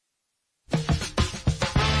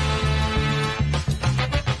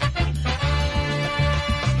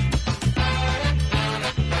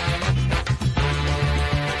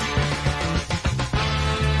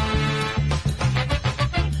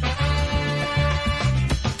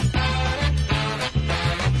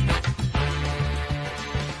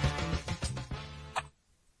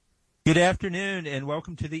Good afternoon, and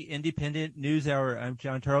welcome to the Independent News Hour. I'm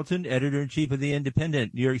John Tarleton, editor-in-chief of the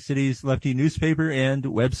Independent, New York City's lefty newspaper and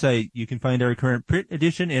website. You can find our current print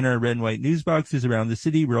edition in our red and white news boxes around the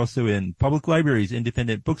city. We're also in public libraries,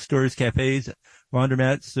 independent bookstores, cafes,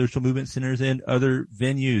 laundromats, social movement centers, and other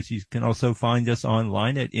venues. You can also find us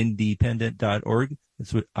online at independent.org.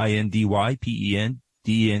 That's what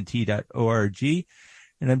INDYPENDENT.org.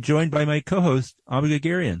 And I'm joined by my co-host, Amiga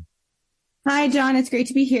Garian. Hi, John. It's great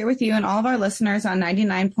to be here with you and all of our listeners on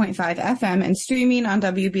 99.5 FM and streaming on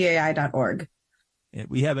WBAI.org. And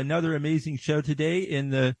we have another amazing show today. In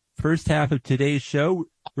the first half of today's show,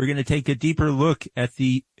 we're going to take a deeper look at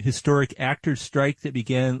the historic actors strike that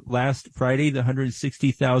began last Friday. The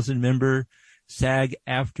 160,000 member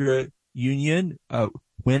SAG-AFTRA union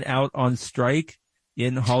went out on strike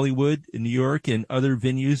in Hollywood, in New York, and other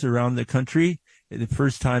venues around the country. The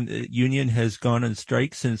first time the union has gone on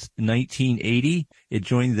strike since 1980. It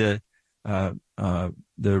joined the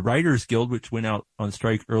Writers Guild, which went out on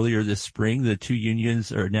strike earlier this spring. The two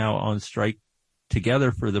unions are now on strike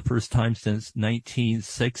together for the first time since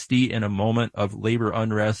 1960 in a moment of labor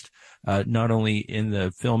unrest, not only in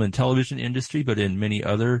the film and television industry, but in many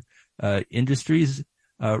other industries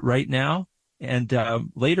right now. And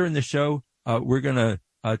later in the show, we're going to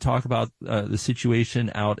talk about the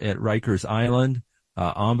situation out at Rikers Island.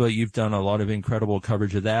 Amba, you've done a lot of incredible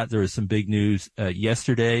coverage of that. There was some big news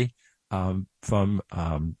yesterday from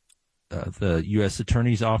the U.S.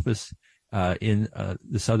 Attorney's Office in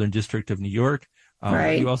the Southern District of New York.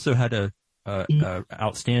 Right. You also had a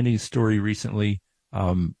outstanding story recently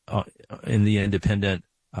in the Independent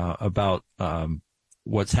about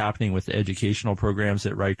what's happening with the educational programs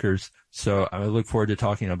at Rikers. So I look forward to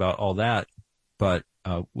talking about all that. But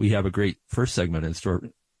we have a great first segment in store.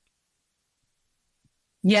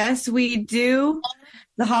 Yes, we do.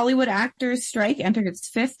 The Hollywood actors strike entered its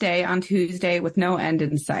fifth day on Tuesday with no end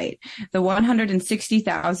in sight. The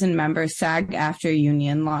 160,000 member SAG-AFTRA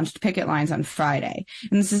union launched picket lines on Friday,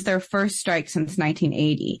 and this is their first strike since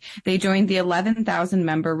 1980. They joined the 11,000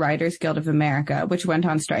 member Writers Guild of America, which went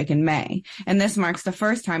on strike in May. And this marks the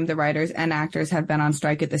first time the writers and actors have been on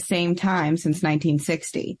strike at the same time since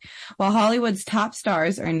 1960. While Hollywood's top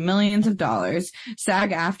stars earn millions of dollars,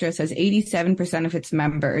 SAG-AFTRA says 87% of its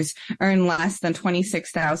members earn less than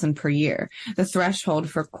 $26,000 per year, the threshold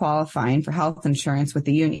for qualifying for health insurance with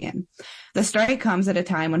the union. The strike comes at a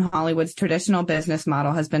time when Hollywood's traditional business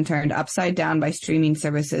model has been turned upside down by streaming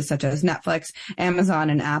services such as Netflix, Amazon,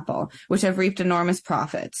 and Apple, which have reaped enormous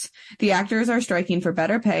profits. The actors are striking for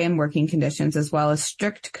better pay and working conditions, as well as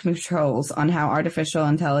strict controls on how artificial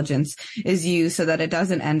intelligence is used so that it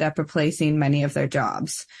doesn't end up replacing many of their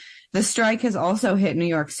jobs. The strike has also hit New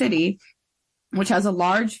York City, which has a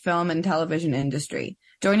large film and television industry.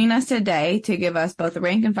 Joining us today to give us both a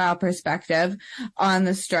rank and file perspective on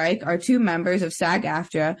the strike are two members of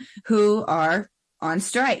SAG-AFTRA who are on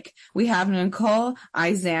strike. We have Nicole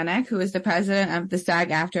Izanec, who is the president of the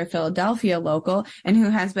SAG-AFTRA Philadelphia local and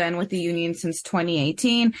who has been with the union since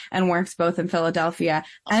 2018 and works both in Philadelphia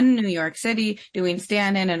and New York City doing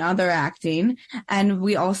stand-in and other acting. And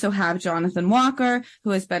we also have Jonathan Walker,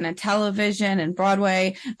 who has been a television and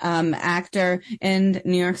Broadway actor in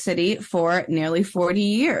New York City for nearly 40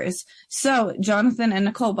 years. So, Jonathan and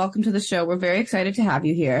Nicole, welcome to the show. We're very excited to have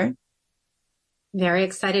you here. Very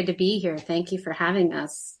excited to be here. Thank you for having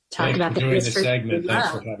us. Thanks for doing this segment. Thanks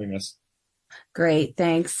for having us. Great,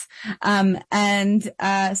 thanks.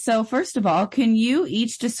 So first of all, can you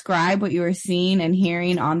each describe what you are seeing and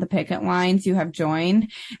hearing on the picket lines you have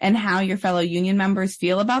joined and how your fellow union members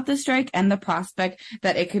feel about the strike and the prospect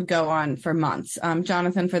that it could go on for months?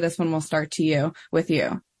 Jonathan, for this one, we'll start with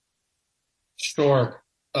you. Sure.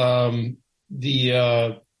 The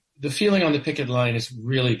feeling on the picket line is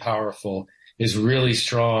really powerful, is really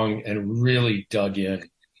strong and really dug in.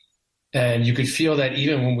 And you could feel that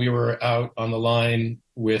even when we were out on the line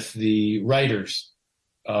with the writers,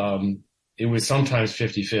 it was sometimes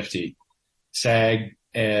 50-50, SAG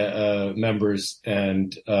members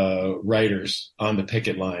and writers on the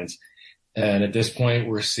picket lines. And at this point,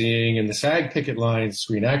 we're seeing in the SAG picket lines,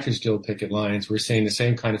 Screen Actors Guild picket lines, we're seeing the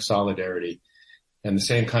same kind of solidarity and the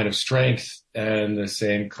same kind of strength and the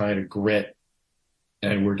same kind of grit.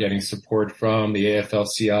 And we're getting support from the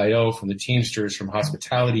AFL-CIO, from the Teamsters, from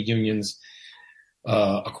hospitality unions,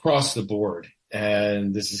 across the board.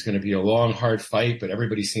 And this is going to be a long, hard fight, but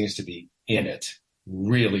everybody seems to be in it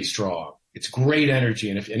really strong. It's great energy.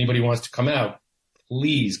 And if anybody wants to come out,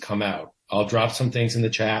 please come out. I'll drop some things in the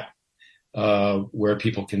chat, where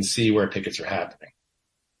people can see where pickets are happening.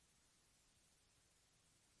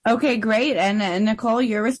 Okay, great. And Nicole,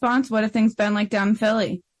 your response, what have things been like down in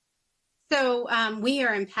Philly? So we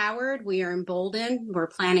are empowered. We are emboldened. We're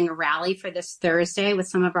planning a rally for this Thursday with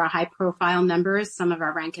some of our high-profile members, some of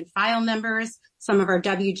our rank-and-file members, some of our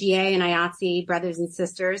WGA and IATSE brothers and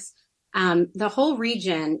sisters. The whole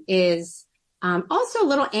region is also a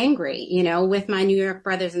little angry, with my New York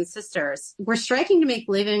brothers and sisters. We're striking to make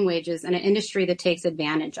living wages in an industry that takes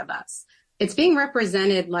advantage of us. It's being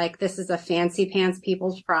represented like this is a fancy pants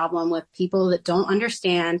people's problem with people that don't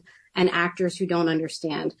understand and actors who don't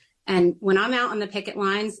understand. And when I'm out on the picket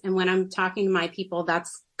lines and when I'm talking to my people,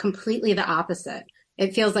 that's completely the opposite.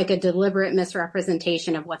 It feels like a deliberate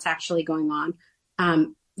misrepresentation of what's actually going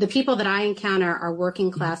on. The people that I encounter are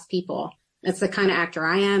working class people. It's the kind of actor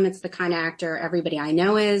I am. It's the kind of actor everybody I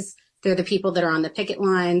know is. They're the people that are on the picket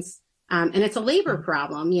lines. And it's a labor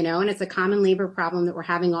problem, and it's a common labor problem that we're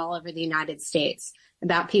having all over the United States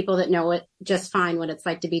about people that know it just fine what it's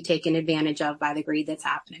like to be taken advantage of by the greed that's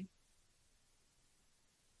happening.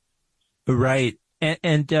 Right.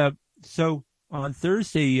 And so on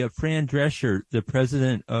Thursday, Fran Drescher, the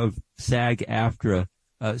president of SAG-AFTRA,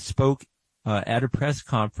 spoke at a press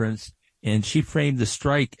conference, and she framed the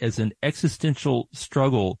strike as an existential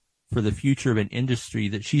struggle for the future of an industry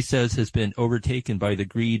that she says has been overtaken by the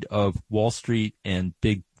greed of Wall Street and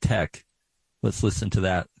big tech. Let's listen to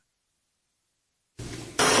that.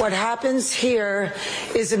 What happens here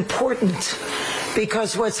is important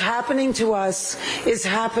because what's happening to us is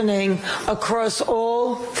happening across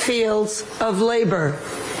all fields of labor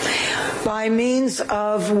by means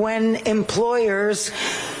of when employers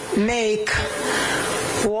make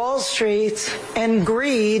Wall Street and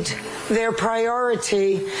greed their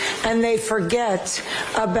priority, and they forget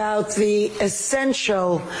about the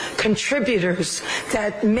essential contributors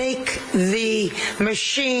that make the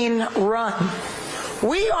machine run.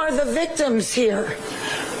 We are the victims here.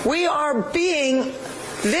 We are being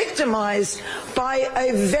victimized by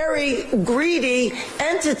a very greedy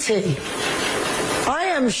entity. I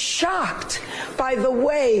am shocked by the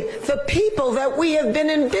way the people that we have been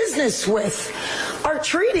in business with are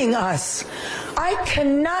treating us. I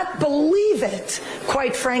cannot believe it,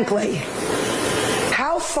 quite frankly.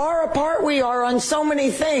 How far apart we are on so many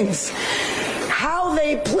things. How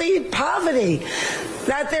they plead poverty,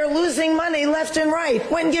 that they're losing money left and right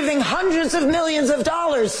when giving hundreds of millions of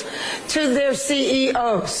dollars to their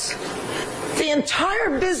CEOs. The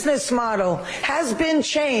entire business model has been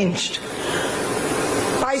changed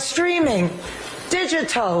by streaming,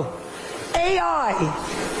 digital, AI.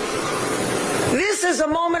 This is a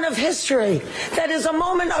moment of history that is a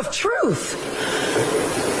moment of truth.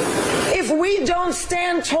 If we don't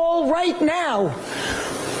stand tall right now,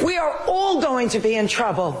 we are all going to be in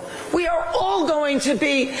trouble. We are all going to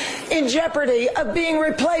be in jeopardy of being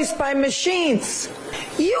replaced by machines.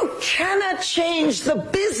 You cannot change the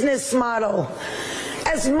business model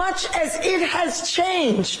as much as it has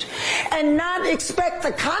changed and not expect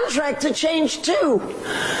the contract to change too.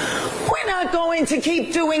 We're not going to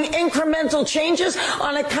keep doing incremental changes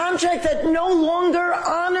on a contract that no longer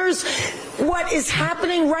honors what is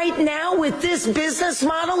happening right now with this business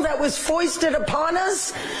model that was foisted upon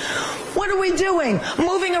us. What are we doing?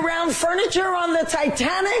 Moving around furniture on the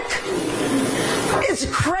Titanic? It's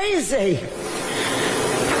crazy.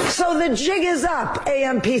 So the jig is up,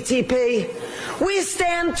 AMPTP. We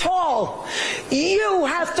stand tall. You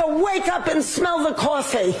have to wake up and smell the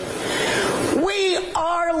coffee. We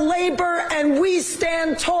are labor and we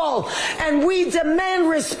stand tall and we demand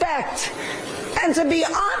respect and to be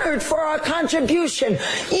honored for our contribution.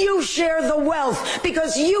 You share the wealth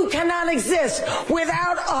because you cannot exist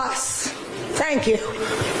without us. Thank you.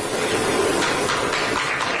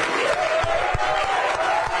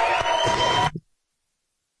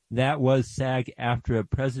 That was SAG-AFTRA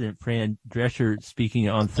President Fran Drescher speaking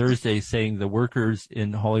on Thursday, saying the workers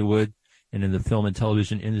in Hollywood and in the film and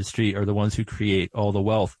television industry are the ones who create all the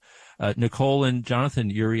wealth. Nicole and Jonathan,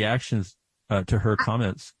 your reactions to her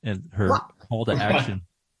comments and her call to action.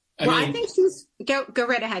 I think she's go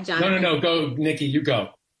right ahead, Jonathan. No, go, Nikki, you go.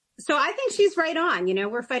 So I think she's right on.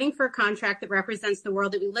 We're fighting for a contract that represents the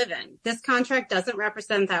world that we live in. This contract doesn't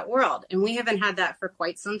represent that world, and we haven't had that for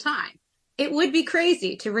quite some time. It would be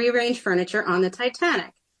crazy to rearrange furniture on the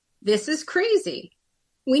Titanic. This is crazy.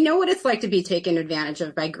 We know what it's like to be taken advantage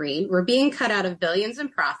of by greed. We're being cut out of billions in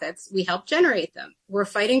profits. We help generate them. We're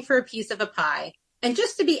fighting for a piece of a pie and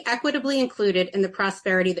just to be equitably included in the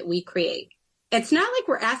prosperity that we create. It's not like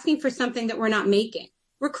we're asking for something that we're not making.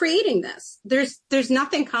 We're creating this. There's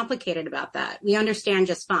nothing complicated about that. We understand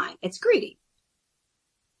just fine. It's greedy.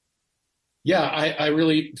 Yeah, I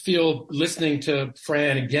really feel listening to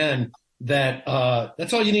Fran again that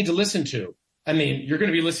that's all you need to listen to. I mean, you're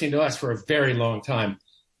going to be listening to us for a very long time.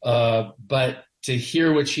 But to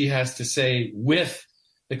hear what she has to say with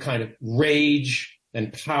the kind of rage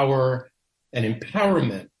and power and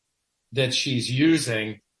empowerment that she's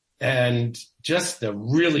using, and just the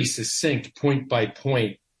really succinct point by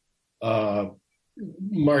point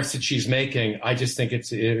marks that she's making, I just think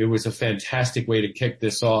it was a fantastic way to kick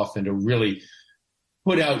this off and to really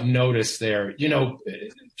put out notice there. You know,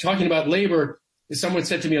 talking about labor, someone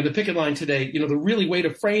said to me on the picket line today, you know, the really way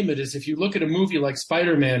to frame it is if you look at a movie like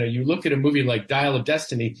Spider-Man or you look at a movie like Dial of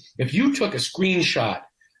Destiny, if you took a screenshot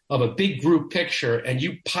of a big group picture and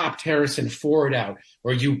you popped Harrison Ford out,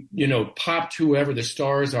 or you popped whoever the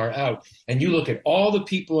stars are out, and you look at all the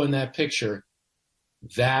people in that picture,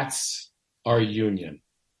 that's our union.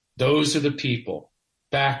 Those are the people,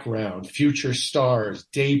 background, future stars,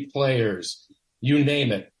 day players, you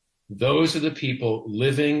name it. Those are the people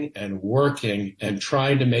living and working and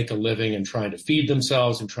trying to make a living and trying to feed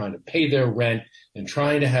themselves and trying to pay their rent and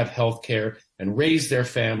trying to have health care and raise their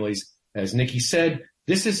families. As Nikki said,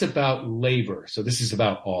 this is about labor. So this is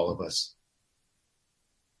about all of us.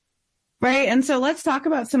 Right. And so let's talk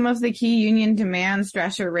about some of the key union demands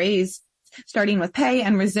Drescher raised, starting with pay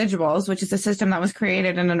and residuals, which is a system that was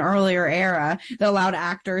created in an earlier era that allowed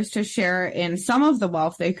actors to share in some of the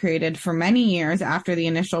wealth they created for many years after the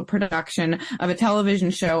initial production of a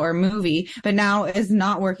television show or movie, but now is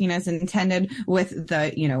not working as intended with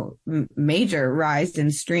the, major rise in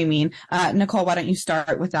streaming. Nicole, why don't you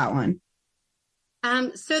start with that one?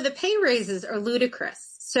 So the pay raises are ludicrous.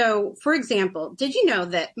 So, for example, did you know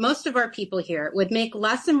that most of our people here would make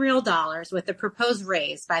less in real dollars with the proposed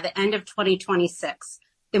raise by the end of 2026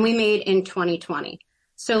 than we made in 2020?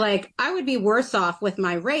 So, I would be worse off with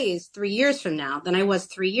my raise 3 years from now than I was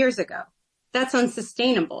 3 years ago. That's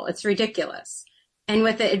unsustainable. It's ridiculous. And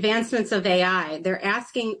with the advancements of AI, they're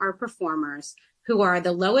asking our performers, who are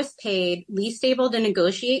the lowest paid, least able to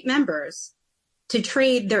negotiate members, to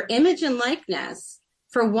trade their image and likeness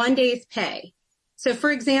for 1 day's pay. So,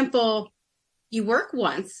 for example, you work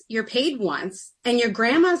once, you're paid once, and your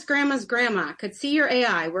grandma's grandma's grandma could see your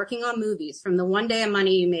AI working on movies from the 1 day of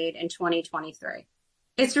money you made in 2023.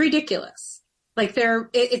 It's ridiculous.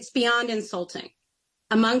 It's beyond insulting.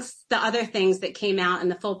 Amongst the other things that came out in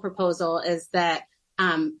the full proposal is that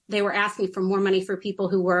they were asking for more money for people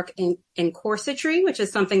who work in corsetry, which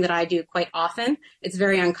is something that I do quite often. It's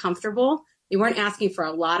very uncomfortable. They weren't asking for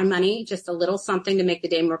a lot of money, just a little something to make the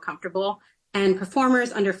day more comfortable. And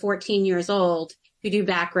performers under 14 years old who do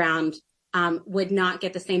background would not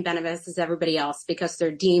get the same benefits as everybody else because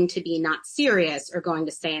they're deemed to be not serious or going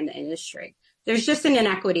to stay in the industry. There's just an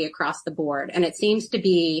inequity across the board, and it seems to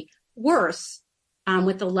be worse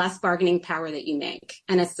with the less bargaining power that you make.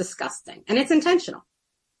 And it's disgusting, and it's intentional.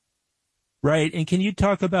 Right. And can you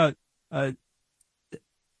talk about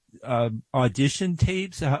audition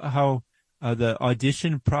tapes, how the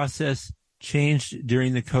audition process changed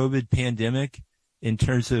during the COVID pandemic in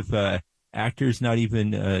terms of actors not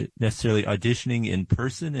even necessarily auditioning in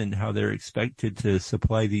person, and how they're expected to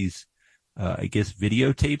supply these,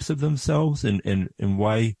 videotapes of themselves, and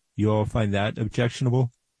why you all find that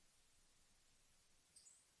objectionable?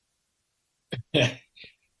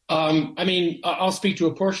 I'll speak to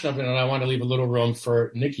a portion of it, and I want to leave a little room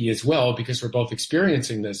for Nikki as well, because we're both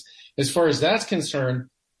experiencing this. As far as that's concerned,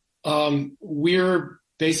 we're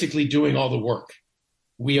basically doing all the work.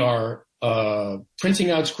 We are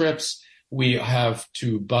printing out scripts. We have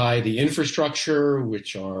to buy the infrastructure,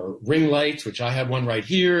 which are ring lights, which I have one right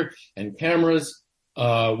here, and cameras.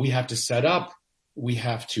 We have to set up. We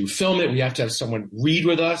have to film it. We have to have someone read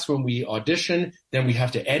with us when we audition. Then we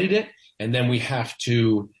have to edit it, and then we have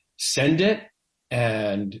to send it.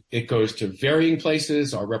 And it goes to varying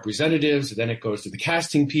places, our representatives, and then it goes to the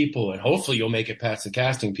casting people, and hopefully you'll make it past the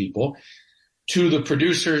casting people, to the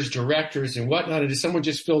producers, directors, and whatnot. And someone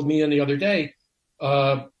just filled me in the other day.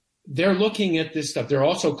 They're looking at this stuff. They're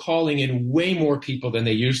also calling in way more people than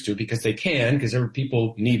they used to, because they can, because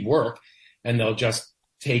people need work, and they'll just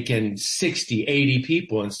take in 60, 80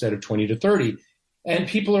 people instead of 20 to 30. And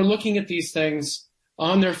people are looking at these things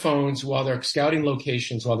on their phones while they're scouting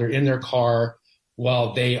locations, while they're in their car,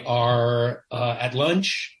 while they are at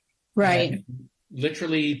lunch. Right. And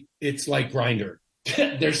literally, it's like Grindr.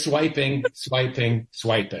 They're swiping.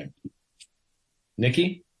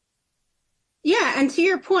 Nikki? Yeah, and to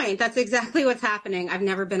your point, that's exactly what's happening. I've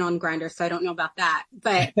never been on Grindr, so I don't know about that.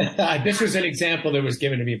 But this was an example that was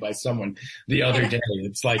given to me by someone the other day.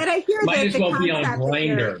 It's like, might as well be on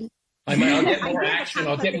Grindr. I'll get more action.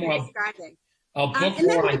 I'll book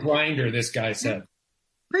more on Grindr, this guy said.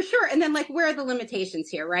 For sure. And then, like, where are the limitations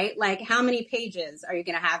here, right? Like, how many pages are you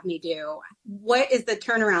going to have me do? What is the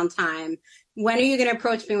turnaround time? When are you going to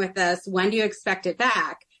approach me with this? When do you expect it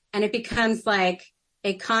back? And it becomes like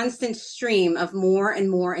a constant stream of more and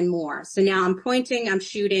more and more. So now I'm pointing, I'm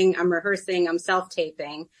shooting, I'm rehearsing, I'm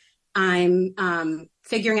self-taping, I'm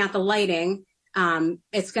figuring out the lighting.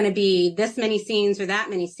 It's going to be this many scenes or that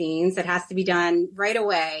many scenes. It has to be done right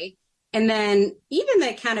away. And then even the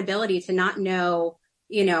accountability to not know,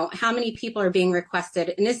 you know, how many people are being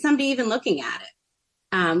requested, and is somebody even looking at it?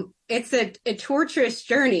 It's a torturous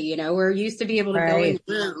journey, you know. We're used to be able to go in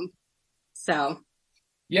the room. So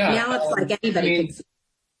yeah, now it's like anybody can see.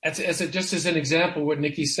 Just as an example, what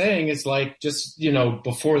Nikki's saying is like, just, you know,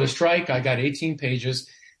 before the strike, I got 18 pages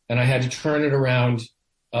and I had to turn it around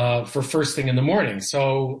for first thing in the morning.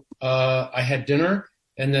 So I had dinner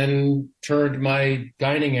and then turned my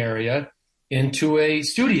dining area into a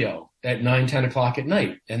studio at 9, 10 o'clock at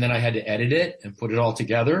night. And then I had to edit it and put it all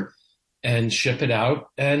together and ship it out.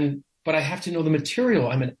 But I have to know the material.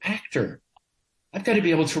 I'm an actor. I've got to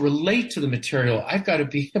be able to relate to the material. I've got to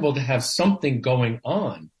be able to have something going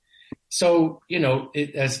on. So, you know,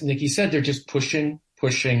 as Nikki said, they're just pushing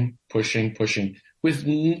with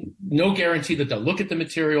no guarantee that they'll look at the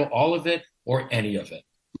material, all of it, or any of it.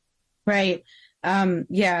 Right.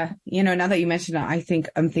 Yeah. You know, now that you mentioned it,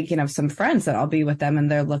 I'm thinking of some friends that I'll be with them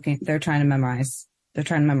and they're trying to memorize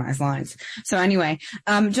lines. So anyway,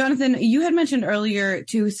 Jonathan, you had mentioned earlier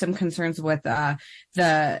too, some concerns with,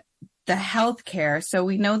 the healthcare. So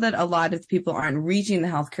we know that a lot of people aren't reaching the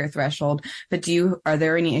healthcare threshold, but are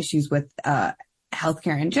there any issues with,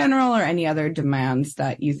 healthcare in general or any other demands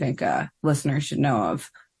that you think, listeners should know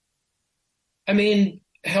of? I mean,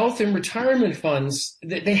 health and retirement funds,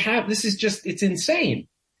 it's insane.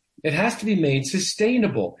 It has to be made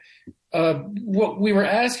sustainable. What we were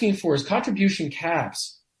asking for is contribution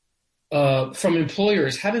caps from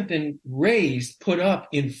employers haven't been put up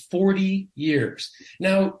in 40 years.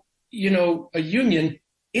 Now, you know, a union,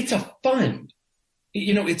 it's a fund.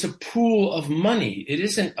 You know, it's a pool of money. It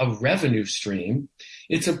isn't a revenue stream.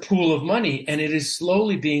 It's a pool of money, and it is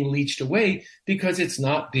slowly being leached away because it's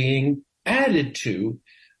not being added to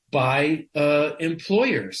by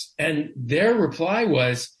employers. And their reply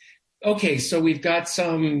was, okay, so we've got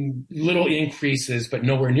some little increases, but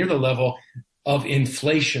nowhere near the level of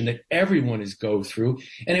inflation that everyone is go through,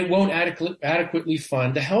 and it won't adequately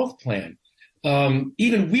fund the health plan.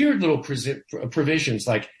 Even weird little provisions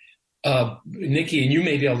like, Nikki, and you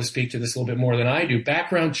may be able to speak to this a little bit more than I do,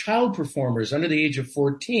 background child performers under the age of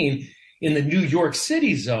 14 in the New York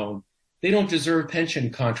City zone, they don't deserve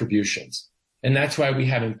pension contributions. And that's why we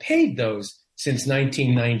haven't paid those since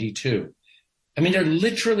 1992. I mean,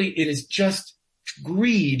 it is just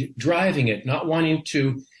greed driving it, not wanting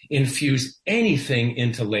to infuse anything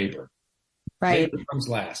into labor. Right. Labor comes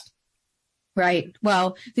last. Right.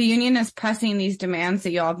 Well, the union is pressing these demands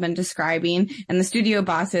that y'all have been describing, and the studio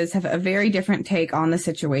bosses have a very different take on the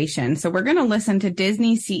situation. So we're going to listen to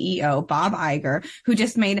Disney CEO Bob Iger, who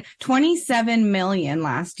just made $27 million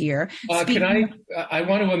last year. I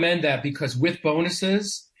want to amend that because with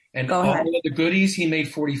bonuses and all of the goodies, he made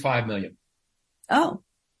 $45 million. Oh,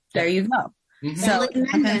 there you go. Mm-hmm. So look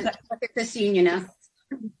at this unionist.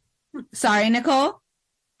 Sorry, Nicole?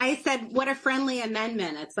 I said, what a friendly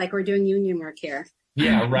amendment. It's like we're doing union work here.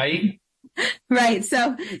 Yeah, right? Right.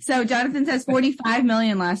 So Jonathan says 45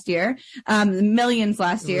 million millions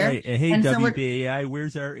last year. Right. Hey, and WBAI,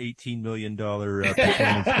 where's our $18 million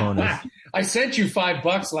performance bonus? I sent you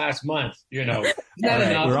 $5 last month, you know. Not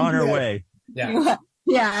enough. We're on our way. Yeah.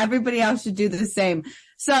 Yeah. Everybody else should do the same.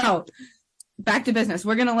 So back to business.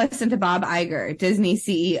 We're going to listen to Bob Iger, Disney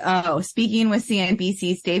CEO, speaking with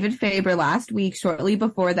CNBC's David Faber last week, shortly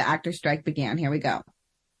before the actor strike began. Here we go.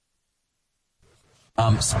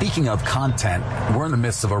 Speaking of content, we're in the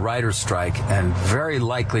midst of a writer's strike, and very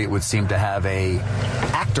likely it would seem to have a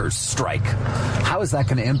actor's strike. How is that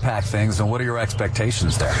going to impact things, and what are your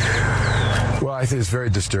expectations there? Well, I think it's very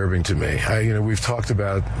disturbing to me. We've talked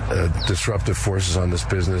about disruptive forces on this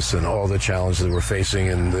business and all the challenges that we're facing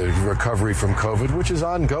and the recovery from COVID, which is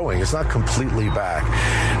ongoing. It's not completely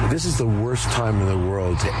back. This is the worst time in the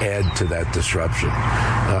world to add to that disruption.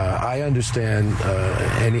 I understand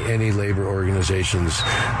any labor organization's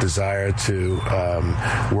desire to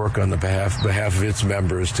work on the behalf of its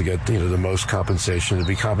members to get the most compensation, to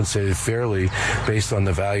be compensated fairly based on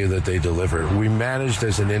the value that they deliver. We managed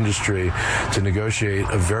as an industry to negotiate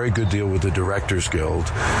a very good deal with the Directors Guild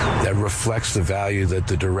that reflects the value that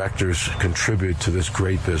the directors contribute to this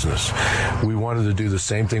great business. We wanted to do the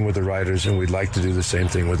same thing with the writers, and we'd like to do the same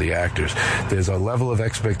thing with the actors. There's a level of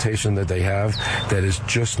expectation that they have that is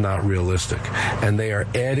just not realistic, and they are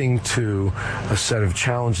adding to a set of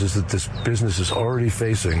challenges that this business is already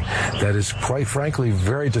facing that is, quite frankly,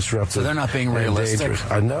 very disruptive. So they're not being realistic?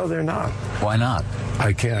 No, they're not. Why not?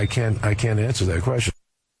 I can't answer that question.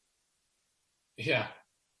 Yeah.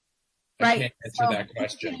 Right. I can't answer that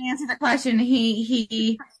question. Can't answer the question.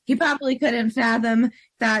 He probably couldn't fathom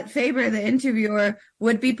that Faber, the interviewer,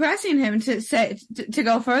 would be pressing him to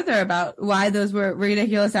go further about why those were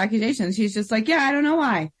ridiculous accusations. He's just like, yeah, I don't know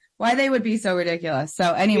why they would be so ridiculous.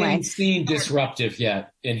 So anyway, he ain't seen disruptive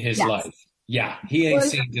yet in his life. Yeah, he ain't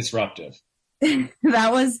seen disruptive.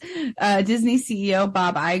 That was Disney CEO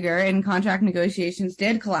Bob Iger, and contract negotiations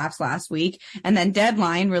did collapse last week. And then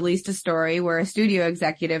Deadline released a story where a studio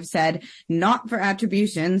executive said, not for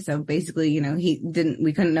attribution, so basically,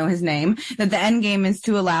 we couldn't know his name, that the end game is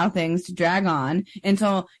to allow things to drag on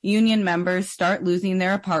until union members start losing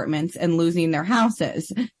their apartments and losing their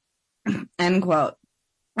houses. End quote.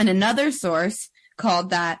 And another source called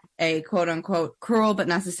that a quote unquote cruel but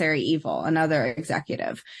necessary evil, another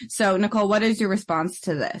executive. So Nicole, what is your response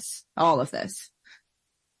to this, all of this?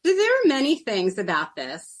 So there are many things about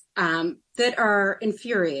this that are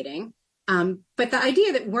infuriating. But the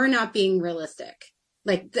idea that we're not being realistic,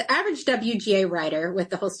 like the average WGA writer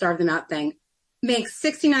with the whole starve them out thing makes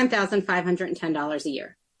 $69,510 a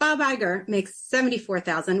year. Bob Iger makes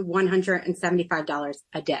 $74,175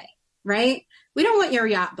 a day, right? We don't want your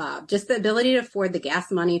yacht, Bob, just the ability to afford the gas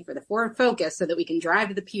money for the Ford Focus so that we can drive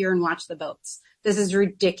to the pier and watch the boats. This is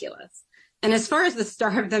ridiculous. And as far as the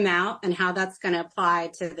starve them out and how that's going to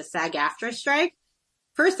apply to the SAG-AFTRA strike,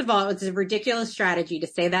 first of all, it's a ridiculous strategy to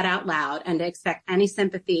say that out loud and to expect any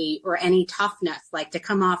sympathy or any toughness, like to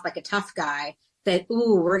come off like a tough guy that,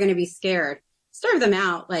 ooh, we're going to be scared. Starve them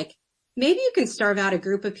out. Like, maybe you can starve out a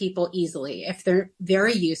group of people easily if they're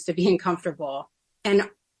very used to being comfortable and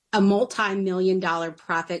a multi-million-dollar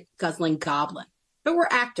profit-guzzling goblin. But we're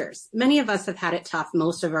actors. Many of us have had it tough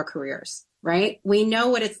most of our careers, right? We know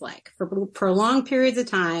what it's like for prolonged periods of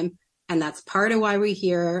time, and that's part of why we're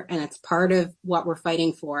here, and it's part of what we're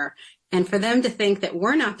fighting for. And for them to think that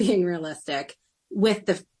we're not being realistic with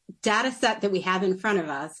the data set that we have in front of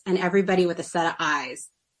us and everybody with a set of eyes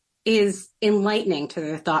is enlightening to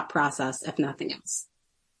their thought process, if nothing else.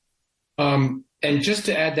 And just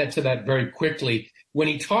to add that to that very quickly, when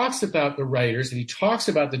he talks about the writers and he talks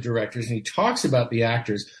about the directors and he talks about the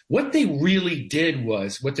actors, what they really did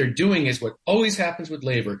was, what they're doing is what always happens with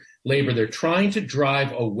labor, they're trying to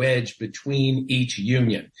drive a wedge between each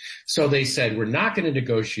union. So they said, we're not going to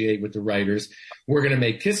negotiate with the writers. We're going to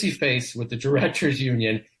make kissy face with the directors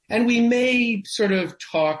union. And we may sort of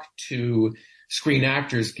talk to Screen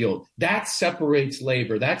Actors Guild. That separates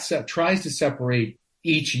labor. That tries to separate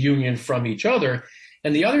each union from each other.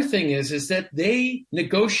 And the other thing is that they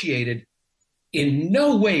negotiated, in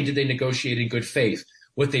no way did they negotiate in good faith.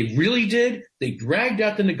 What they really did, they dragged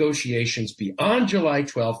out the negotiations beyond July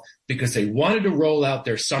 12th because they wanted to roll out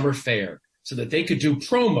their summer fair so that they could do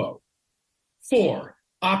promo for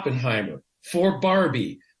Oppenheimer, for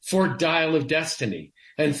Barbie, for Dial of Destiny.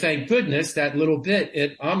 And thank goodness that little bit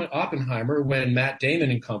at Oppenheimer when Matt Damon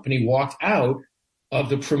and company walked out of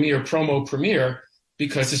the promo premiere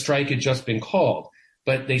because the strike had just been called.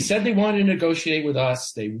 But they said they wanted to negotiate with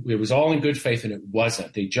us. It was all in good faith, and it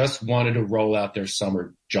wasn't. They just wanted to roll out their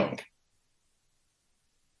summer junk.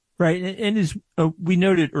 Right. And as we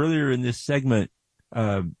noted earlier in this segment,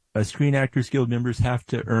 Screen Actors Guild members have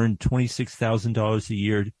to earn $26,000 a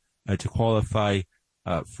year to qualify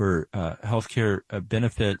for healthcare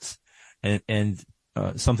benefits, and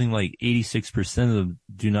something like 86% of them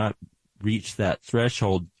do not reach that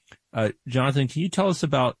threshold. Jonathan, can you tell us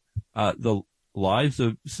about the lives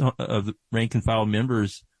of the rank and file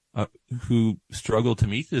members who struggle to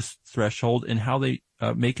meet this threshold and how they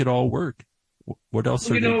make it all work? What else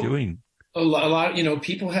are they doing? A lot,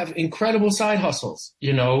 people have incredible side hustles,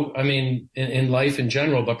 I mean, in life in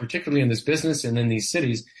general, but particularly in this business and in these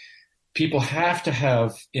cities, people have to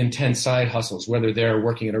have intense side hustles, whether they're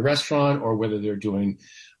working at a restaurant or whether they're doing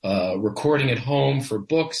recording at home for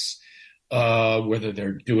books, whether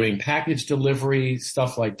they're doing package delivery,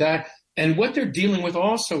 stuff like that. And what they're dealing with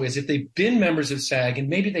also is if they've been members of SAG and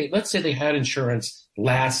maybe let's say they had insurance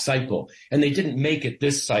last cycle and they didn't make it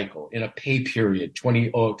this cycle in a pay period,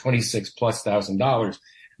 $26,000+,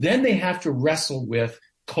 then they have to wrestle with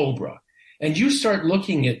COBRA. And you start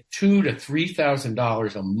looking at $2,000 to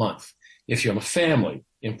 $3,000 a month if you have a family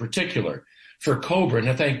in particular. for COBRA.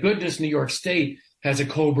 Now, thank goodness New York State has a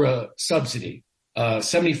COBRA subsidy,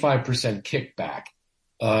 75% kickback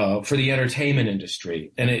for the entertainment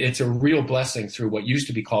industry. And it's a real blessing through what used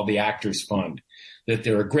to be called the Actors Fund, that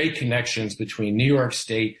there are great connections between New York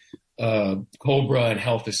State, COBRA, and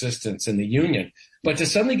health assistance and the union. But to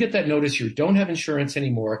suddenly get that notice you don't have insurance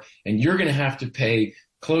anymore and you're going to have to pay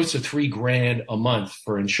close to $3,000 a month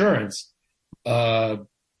for insurance,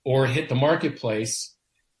 or hit the marketplace,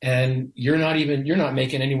 and you're not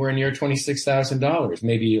making anywhere near $26,000,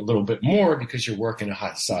 maybe a little bit more because you're working a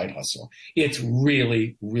hot side hustle. It's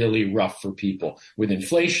really, really rough for people with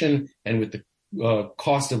inflation and with the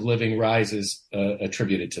cost of living rises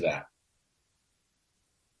attributed to that.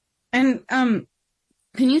 And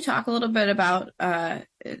can you talk a little bit about,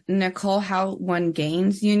 Nicole, how one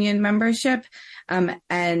gains union membership?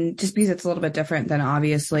 And just because it's a little bit different than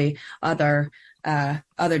obviously other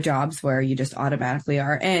jobs where you just automatically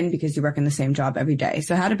are in because you work in the same job every day.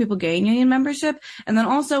 So how do people gain union membership? And then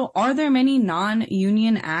also, are there many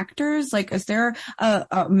non-union actors? Like, is there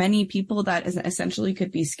many people that essentially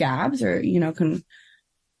could be scabs or,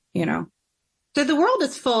 So the world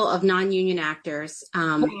is full of non-union actors,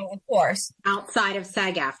 of course, outside of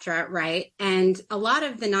SAG-AFTRA, right? And a lot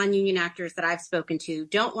of the non-union actors that I've spoken to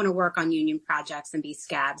don't want to work on union projects and be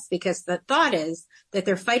scabs because the thought is that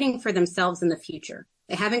they're fighting for themselves in the future.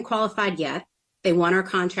 They haven't qualified yet. They want our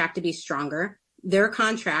contract to be stronger. Their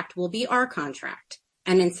contract will be our contract.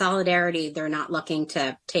 And in solidarity, they're not looking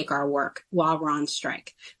to take our work while we're on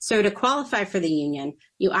strike. So to qualify for the union,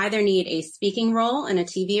 you either need a speaking role in a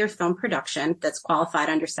TV or film production that's qualified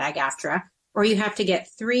under SAG-AFTRA, or you have to get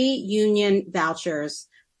 3 union vouchers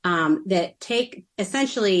that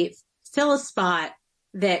essentially fill a spot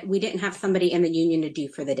that we didn't have somebody in the union to do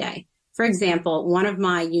for the day. For example, one of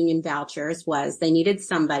my union vouchers was they needed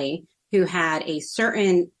somebody who had a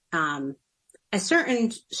certain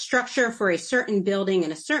structure for a certain building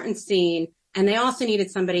and a certain scene. And they also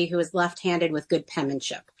needed somebody who was left-handed with good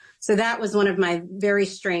penmanship. So that was one of my very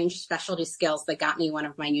strange specialty skills that got me one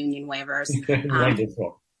of my union waivers.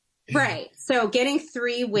 Wonderful. Right. So getting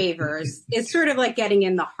 3 waivers is sort of like getting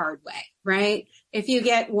in the hard way, right? If you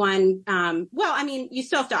get one, you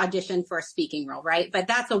still have to audition for a speaking role, right? But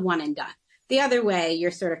that's a one and done. The other way,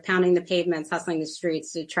 you're sort of pounding the pavements, hustling the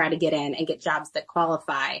streets to try to get in and get jobs that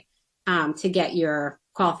qualify to get your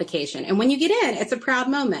qualification. And when you get in, it's a proud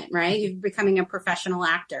moment, right? You're becoming a professional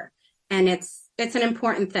actor, and it's an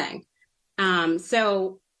important thing.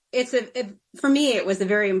 So for me, it was a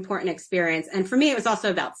very important experience. And for me, it was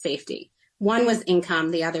also about safety. One was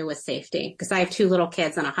income. The other was safety, because I have 2 little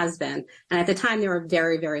kids and a husband. And at the time they were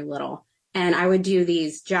very, very little. And I would do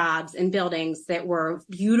these jobs in buildings that were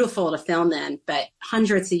beautiful to film in, but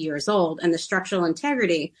hundreds of years old. And the structural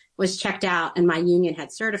integrity was checked out, and my union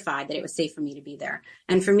had certified that it was safe for me to be there.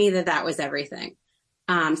 And for me, that was everything.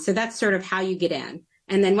 So that's sort of how you get in.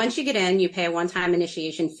 And then once you get in, you pay a one-time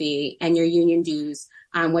initiation fee and your union dues,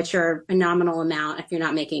 which are a nominal amount if you're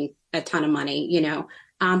not making a ton of money,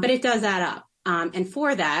 but it does add up. And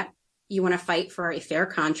for that, you want to fight for a fair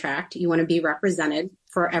contract. You want to be represented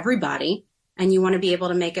for everybody, and you want to be able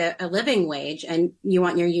to make a living wage, and you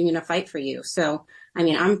want your union to fight for you. So,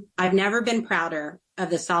 I've never been prouder of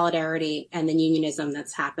the solidarity and the unionism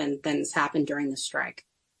that's happened during the strike.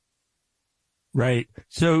 Right.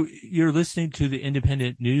 So you're listening to the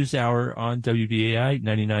Independent News Hour on WBAI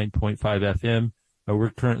 99.5 FM. We're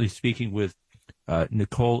currently speaking with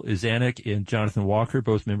Nicole Izanec and Jonathan Walker,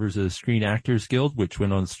 both members of the Screen Actors Guild, which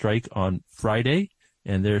went on strike on Friday,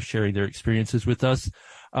 and they're sharing their experiences with us.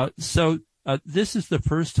 So this is the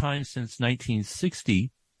first time since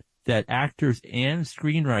 1960 that actors and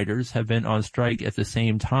screenwriters have been on strike at the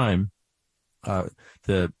same time.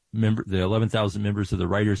 The 11,000 members of the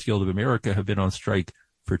Writers Guild of America have been on strike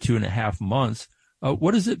for 2.5 months.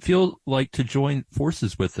 What does it feel like to join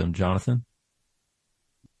forces with them, Jonathan?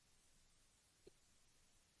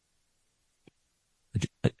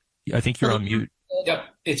 I think you're on mute. Yep.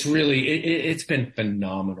 It's been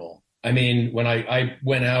phenomenal. When I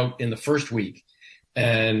went out in the first week,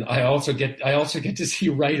 and I also get to see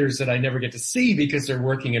writers that I never get to see because they're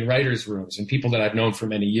working in writers' rooms, and people that I've known for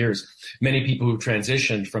many years, many people who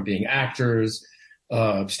transitioned from being actors,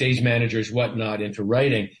 stage managers, whatnot, into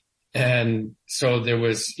writing. And so there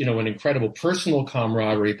was, an incredible personal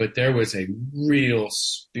camaraderie, but there was a real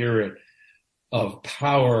spirit of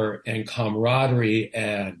power and camaraderie,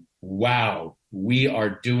 and wow, we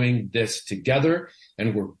are doing this together,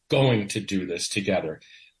 and we're going to do this together.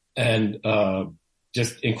 And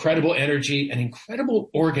just incredible energy and incredible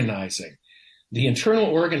organizing. The internal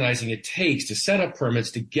organizing it takes to set up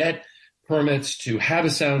permits, to get permits, to have a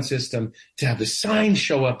sound system, to have the signs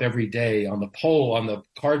show up every day on the pole, on the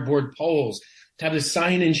cardboard poles, to have the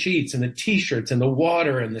sign-in sheets and the T-shirts and the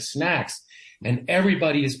water and the snacks. And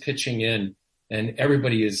everybody is pitching in and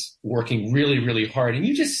everybody is working really, really hard. And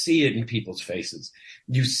you just see it in people's faces.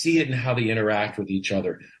 You see it in how they interact with each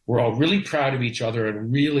other. We're all really proud of each other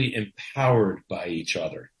and really empowered by each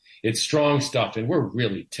other. It's strong stuff, and we're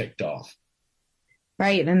really ticked off.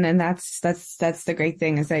 Right. And then that's the great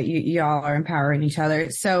thing is that you all are empowering each other.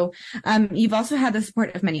 So, you've also had the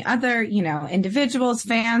support of many other, individuals,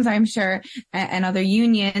 fans, I'm sure, and other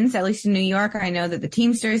unions, at least in New York. I know that the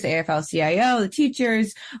Teamsters, AFL-CIO, the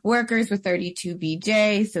teachers, workers with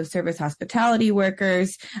 32BJ, so service hospitality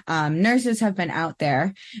workers, nurses have been out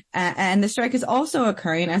there. And the strike is also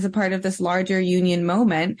occurring as a part of this larger union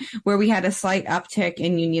moment where we had a slight uptick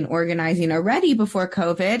in union organizing already before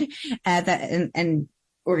COVID, and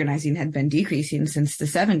organizing had been decreasing since the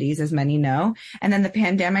 70s, as many know. And then the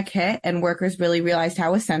pandemic hit and workers really realized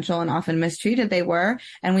how essential and often mistreated they were.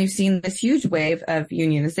 And we've seen this huge wave of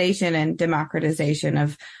unionization and democratization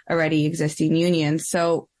of already existing unions.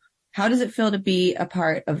 So how does it feel to be a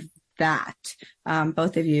part of that?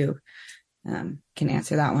 Both of you can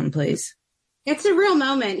answer that one, please. It's a real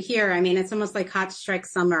moment here. I mean, it's almost like hot strike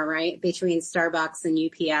summer, right? Between Starbucks and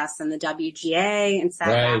UPS and the WGA and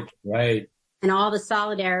SAG-AFTRA. Right. And all the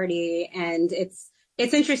solidarity. And it's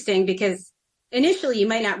interesting because initially you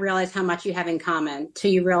might not realize how much you have in common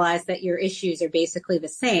till you realize that your issues are basically the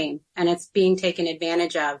same and it's being taken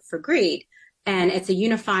advantage of for greed. And it's a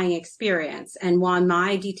unifying experience. And while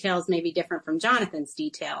my details may be different from Jonathan's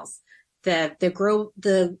details, the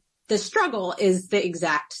struggle is the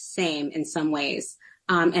exact same in some ways.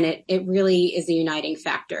 And it really is a uniting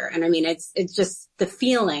factor. And I mean, it's just the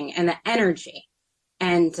feeling and the energy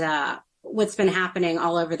and, what's been happening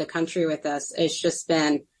all over the country with us. It's just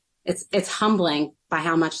been, it's humbling by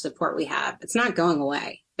how much support we have. It's not going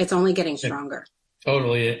away. It's only getting stronger.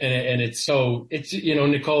 Totally. And it's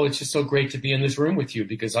Nicole, it's just so great to be in this room with you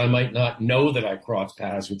because I might not know that I crossed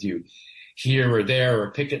paths with you here or there or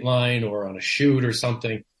a picket line or on a shoot or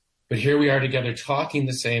something. But here we are together talking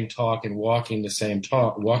the same talk and walking the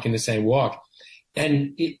same walk.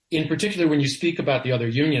 And in particular, when you speak about the other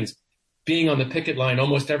unions, being on the picket line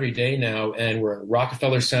almost every day now, and we're at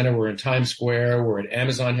Rockefeller Center, we're in Times Square, we're at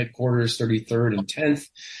Amazon headquarters, 33rd and 10th.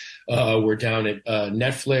 We're down at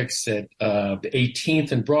Netflix at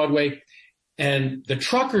 18th and Broadway. And the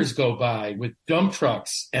truckers go by with dump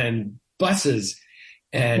trucks and buses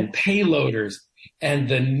and payloaders and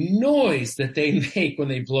the noise that they make when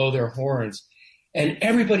they blow their horns. And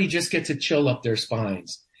everybody just gets a chill up their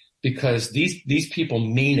spines because these people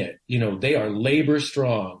mean it. They are labor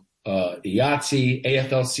strong. IATSE,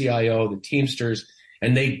 AFL-CIO, the Teamsters,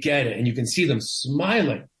 and they get it. And you can see them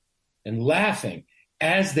smiling and laughing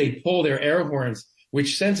as they pull their air horns,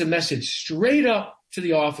 which sends a message straight up to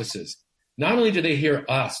the offices. Not only do they hear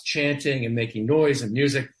us chanting and making noise and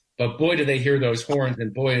music, but boy, do they hear those horns.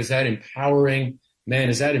 And boy, is that empowering. Man,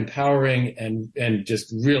 is that empowering and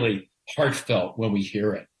just really heartfelt when we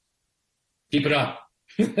hear it. Keep it up.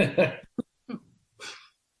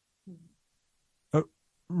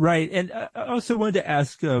 Right. And I also wanted to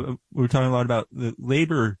ask, we were talking a lot about the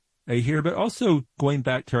labor here, but also going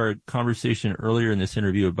back to our conversation earlier in this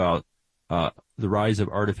interview about the rise of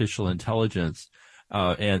artificial intelligence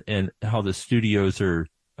and how the studios are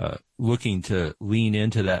looking to lean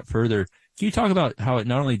into that further. Can you talk about how it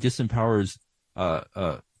not only disempowers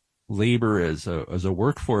labor as a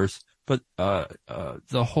workforce, but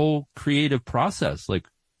the whole creative process? Like,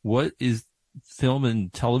 what is film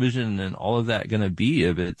and television and all of that going to be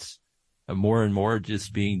if it's more and more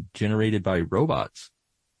just being generated by robots?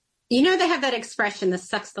 They have that expression, this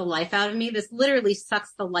sucks the life out of me. This literally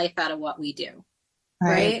sucks the life out of what we do,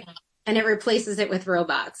 right? And it replaces it with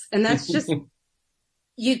robots. And that's just,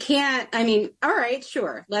 you can't, all right,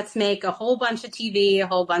 sure. Let's make a whole bunch of TV, a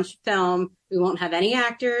whole bunch of film. We won't have any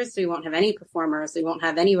actors. We won't have any performers. We won't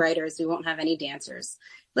have any writers. We won't have any dancers.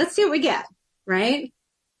 Let's see what we get, right?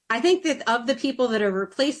 I think that of the people that are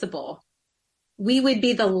replaceable, we would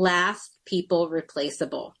be the last people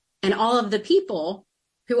replaceable. And all of the people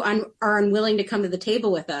who are unwilling to come to the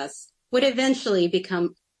table with us would eventually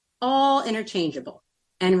become all interchangeable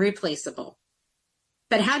and replaceable.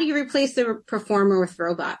 But how do you replace the performer with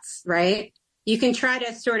robots, right? You can try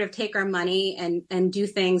to sort of take our money and do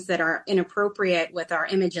things that are inappropriate with our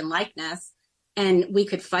image and likeness, and we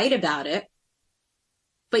could fight about it.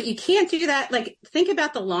 But you can't do that. Like, think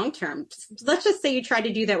about the long term. Let's just say you try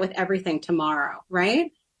to do that with everything tomorrow, right?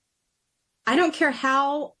 I don't care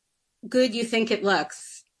how good you think it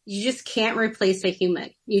looks. You just can't replace a human.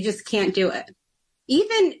 You just can't do it.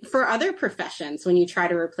 Even for other professions, when you try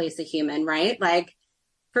to replace a human, right? Like,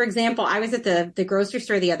 for example, I was at the grocery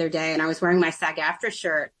store the other day and I was wearing my SAG-AFTRA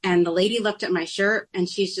shirt, and the lady looked at my shirt and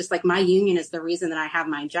she's just like, my union is the reason that I have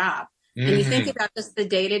my job. Mm-hmm. And you think about just the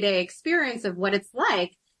day-to-day experience of what it's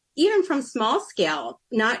like, even from small scale,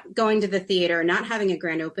 not going to the theater, not having a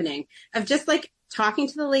grand opening, of just like talking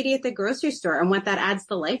to the lady at the grocery store and what that adds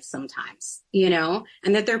to life sometimes, you know,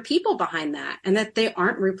 and that there are people behind that and that they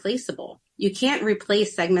aren't replaceable. You can't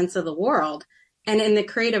replace segments of the world. And in the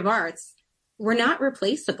creative arts, we're not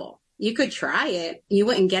replaceable. You could try it. You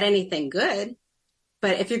wouldn't get anything good.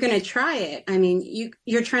 But if you're going to try it, I mean,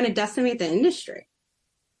 you're trying to decimate the industry.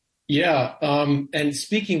 Yeah. And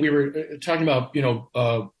speaking, we were talking about,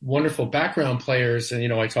 wonderful background players.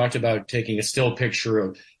 And, I talked about taking a still picture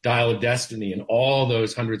of Dial of Destiny and all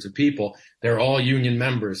those hundreds of people. They're all union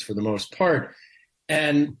members for the most part.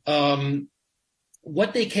 And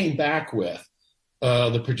what they came back with,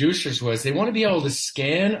 the producers, was they want to be able to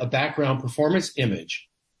scan a background performance image.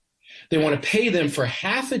 They want to pay them for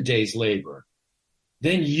half a day's labor,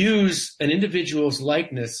 then use an individual's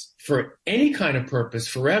likeness for any kind of purpose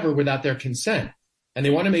forever without their consent. And they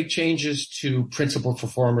want to make changes to principal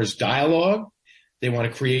performers' dialogue. They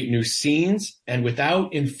want to create new scenes and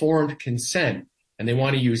without informed consent. And they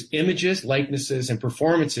want to use images, likenesses, and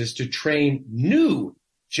performances to train new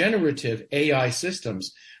generative AI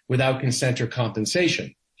systems without consent or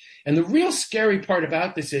compensation. And the real scary part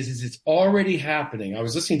about this is it's already happening. I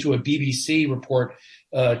was listening to a BBC report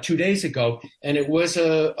 2 days ago, and it was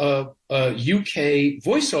a UK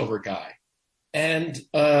voiceover guy. And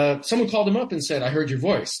someone called him up and said, I heard your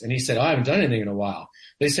voice. And he said, I haven't done anything in a while.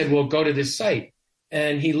 They said, well, go to this site.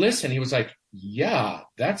 And he listened. He was like, yeah,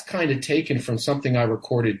 that's kind of taken from something I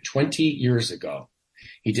recorded 20 years ago.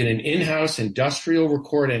 He did an in-house industrial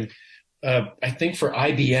recording, I think for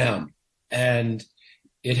IBM. And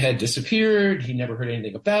it had disappeared. He never heard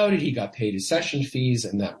anything about it. He got paid his session fees,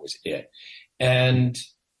 and that was it. And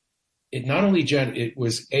it not only it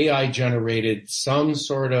was AI generated, some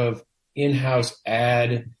sort of in-house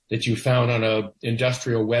ad that you found on a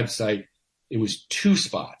industrial website. It was 2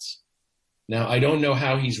 spots. Now, I don't know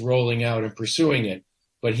how he's rolling out and pursuing it,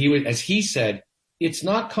 but as he said, it's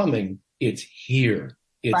not coming. It's here.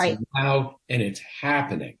 It's right now, and it's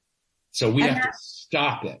happening. So we have to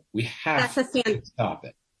stop it. We have to stop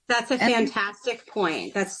it. That's a fantastic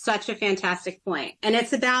point. That's such a fantastic point. And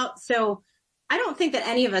it's so I don't think that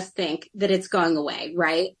any of us think that it's going away,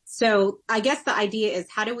 right? So I guess the idea is,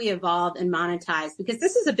 how do we evolve and monetize? Because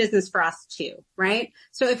this is a business for us too, right?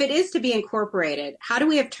 So if it is to be incorporated, how do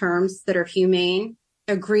we have terms that are humane,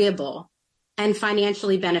 agreeable, and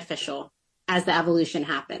financially beneficial as the evolution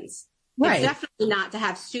happens? Right. It's definitely not to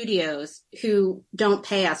have studios who don't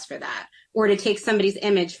pay us for that, or to take somebody's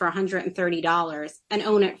image for $130 and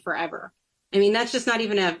own it forever. I mean, that's just not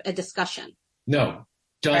even a discussion. No,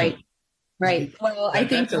 done. Right. Well, I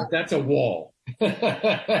think that's a wall.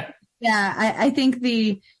 Yeah, I think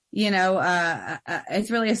it's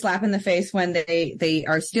really a slap in the face when they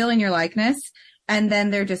are stealing your likeness, and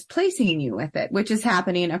then they're just placing you with it, which is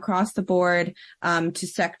happening across the board, to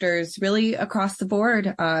sectors really across the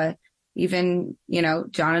board. Even,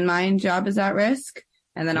 John and my job is at risk.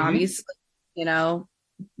 And then obviously,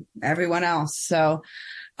 everyone else. So,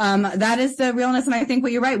 that is the realness. And I think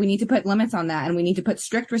you're right. We need to put limits on that, and we need to put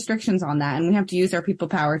strict restrictions on that, and we have to use our people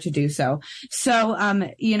power to do so. So,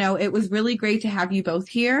 it was really great to have you both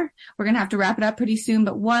here. We're going to have to wrap it up pretty soon,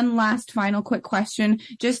 but one last final quick question.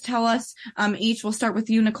 Just tell us, each, we'll start with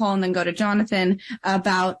you, Nicole, and then go to Jonathan,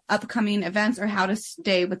 about upcoming events or how to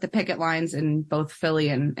stay with the picket lines in both Philly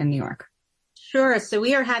and New York. Sure. So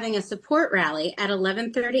we are having a support rally at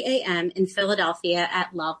 11:30 a.m. in Philadelphia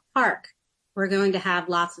at Love Park. We're going to have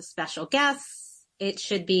lots of special guests. It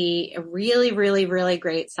should be a really, really, really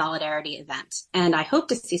great solidarity event. And I hope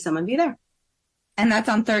to see some of you there. And that's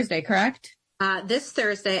on Thursday, correct? This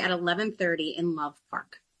Thursday at 11:30 in Love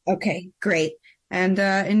Park. Okay, great. And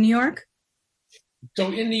in New York? So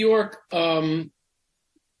in New York,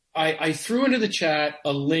 I threw into the chat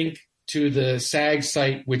a link to the SAG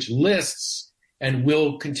site, which lists and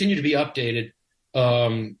will continue to be updated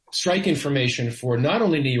strike information for not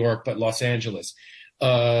only New York, but Los Angeles.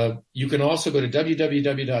 You can also go to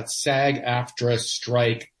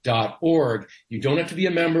www.sagaftrastrike.org. You don't have to be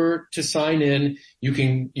a member to sign in. You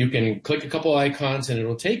can click a couple icons and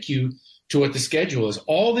it'll take you to what the schedule is.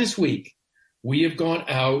 All this week, we have gone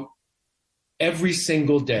out every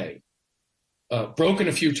single day. Broken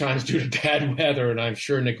a few times due to bad weather, and I'm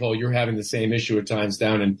sure, Nicole, you're having the same issue at times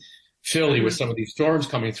down in Philly with some of these storms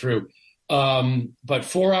coming through. but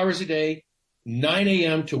 4 hours a day, 9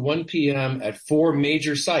 a.m. to 1 p.m. at 4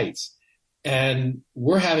 major sites. And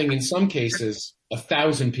we're having, in some cases,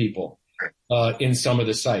 1,000 people in some of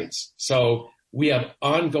the sites. So we have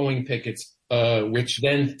ongoing pickets, which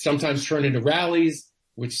then sometimes turn into rallies,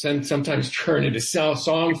 which then sometimes turn into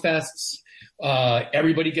song fests,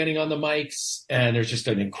 everybody getting on the mics. And there's just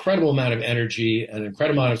an incredible amount of energy and an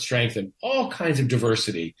incredible amount of strength and all kinds of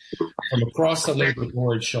diversity from across the labor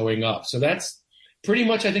board showing up. So that's pretty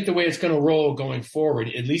much, I think, the way it's going to roll going forward,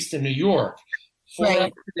 at least in New York. 4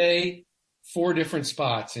 hours a day, 4 different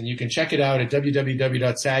spots. And you can check it out at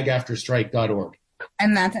www.sagaftrastrike.org.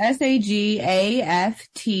 And that's SAGAFTRA.org.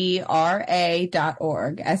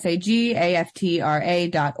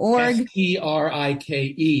 SAGAFTRA.org.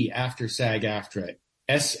 STRIKE after SAG-AFTRA.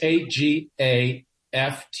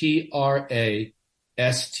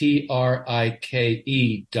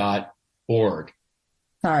 SAGAFTRASTRIKE.org.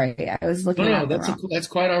 Sorry, I was looking at that's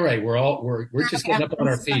quite all right. We're just getting up on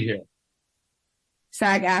our feet here.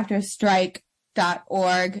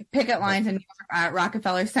 SAG-AFTRA.org. Picket lines in New York at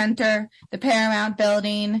Rockefeller Center, the Paramount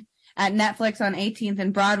Building, at Netflix on 18th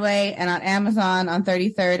and Broadway, and on Amazon on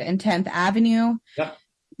 33rd and 10th Avenue. Yep.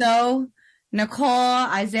 So, Nicole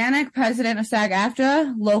Izanec, president of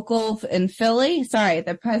SAG-AFTRA, local in Philly. Sorry,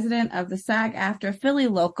 the president of the SAG-AFTRA Philly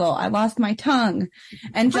local. I lost my tongue.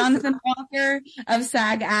 And Jonathan Walker of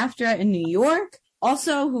SAG-AFTRA in New York,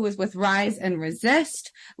 also who is with Rise and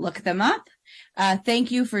Resist. Look them up.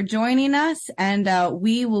 Thank you for joining us, and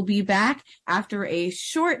we will be back after a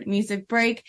short music break